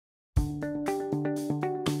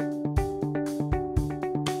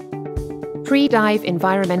Pre-dive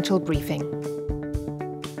environmental briefing.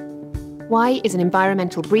 Why is an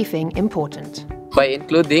environmental briefing important? By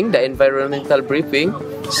including the environmental briefing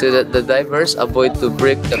so that the divers avoid to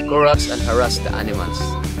break the corals and harass the animals.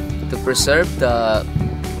 To preserve the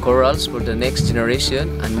corals for the next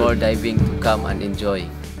generation and more diving to come and enjoy.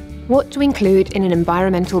 What to include in an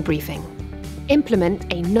environmental briefing?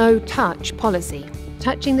 Implement a no-touch policy.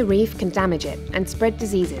 Touching the reef can damage it and spread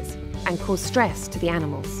diseases and cause stress to the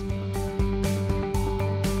animals.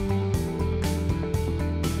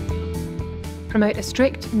 Promote a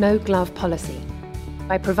strict no-glove policy.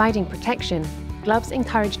 By providing protection, gloves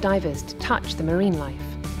encourage divers to touch the marine life.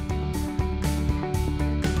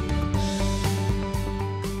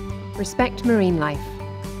 Respect marine life.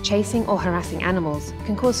 Chasing or harassing animals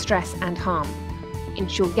can cause stress and harm.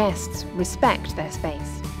 Ensure guests respect their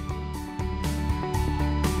space.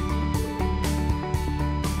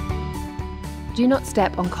 Do not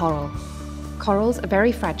step on coral. Corals are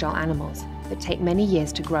very fragile animals that take many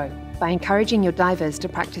years to grow. By encouraging your divers to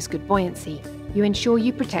practice good buoyancy, you ensure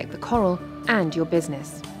you protect the coral and your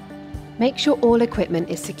business. Make sure all equipment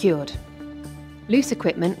is secured. Loose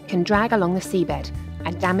equipment can drag along the seabed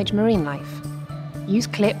and damage marine life. Use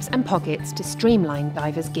clips and pockets to streamline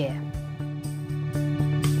divers' gear.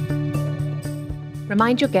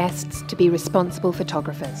 Remind your guests to be responsible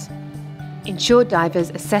photographers. Ensure divers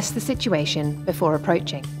assess the situation before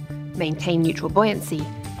approaching, maintain neutral buoyancy,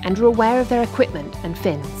 and are aware of their equipment and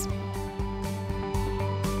fins.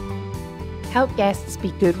 Help guests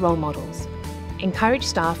be good role models. Encourage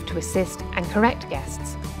staff to assist and correct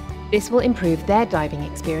guests. This will improve their diving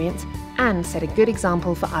experience and set a good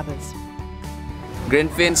example for others. Green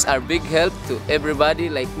fins are big help to everybody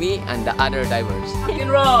like me and the other divers. Rock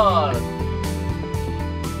and roll!